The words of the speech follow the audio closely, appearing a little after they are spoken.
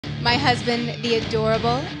My husband, the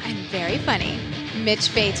adorable and very funny Mitch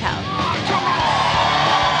Fatel.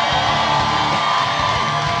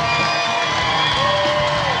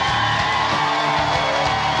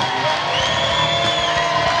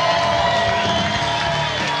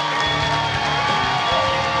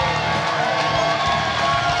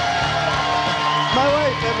 My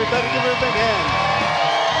wife, everybody, give her a big hand.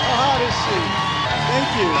 How hot is she? Thank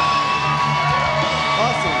you.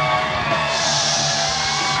 Awesome.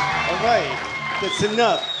 All right, that's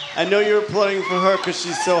enough. I know you're applauding for her because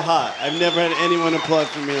she's so hot. I've never had anyone applaud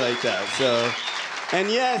for me like that. So, and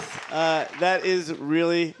yes, that is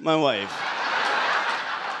really my wife.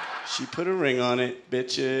 She put a ring on it,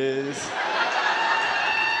 bitches.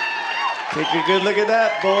 Take a good look at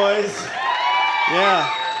that, boys. Yeah.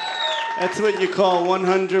 That's what you call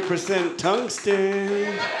 100%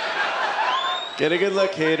 tungsten. Get a good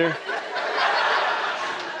look, hater.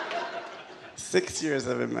 6 years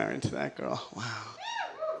I've been married to that girl. Wow.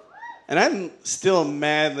 And I'm still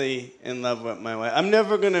madly in love with my wife. I'm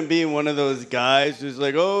never gonna be one of those guys who's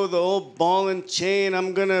like, oh, the old ball and chain,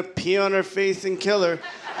 I'm gonna pee on her face and kill her.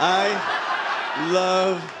 I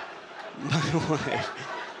love my wife.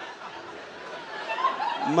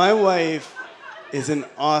 My wife is an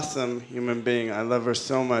awesome human being. I love her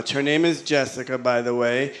so much. Her name is Jessica, by the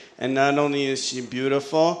way, and not only is she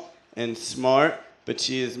beautiful and smart, but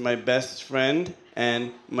she is my best friend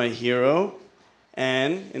and my hero.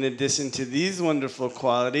 And in addition to these wonderful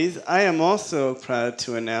qualities, I am also proud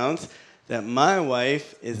to announce that my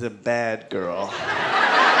wife is a bad girl.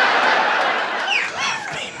 I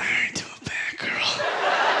love being married to a bad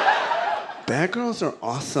girl. Bad girls are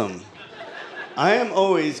awesome. I am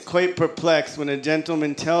always quite perplexed when a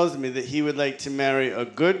gentleman tells me that he would like to marry a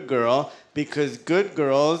good girl because good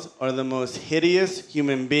girls are the most hideous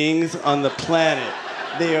human beings on the planet.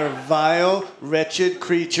 They are vile, wretched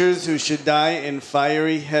creatures who should die in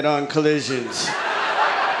fiery head-on collisions.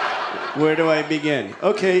 Where do I begin?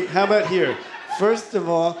 Okay, how about here? First of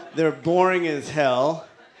all, they're boring as hell.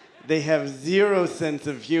 They have zero sense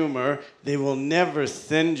of humor. They will never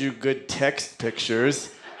send you good text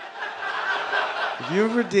pictures. If you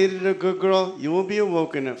ever dated a good girl, you will be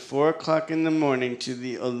awoken at 4 o'clock in the morning to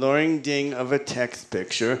the alluring ding of a text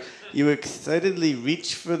picture. You excitedly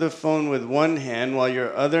reach for the phone with one hand while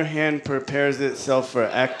your other hand prepares itself for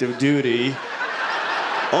active duty,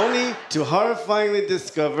 only to horrifyingly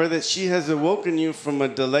discover that she has awoken you from a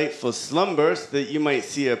delightful slumber so that you might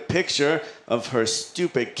see a picture of her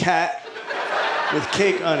stupid cat with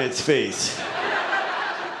cake on its face.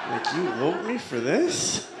 Like, you woke me for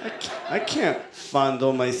this? I can't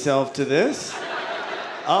fondle myself to this.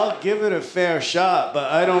 I'll give it a fair shot,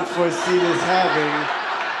 but I don't foresee this having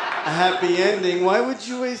a happy ending. Why would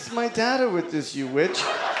you waste my data with this, you witch?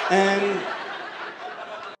 And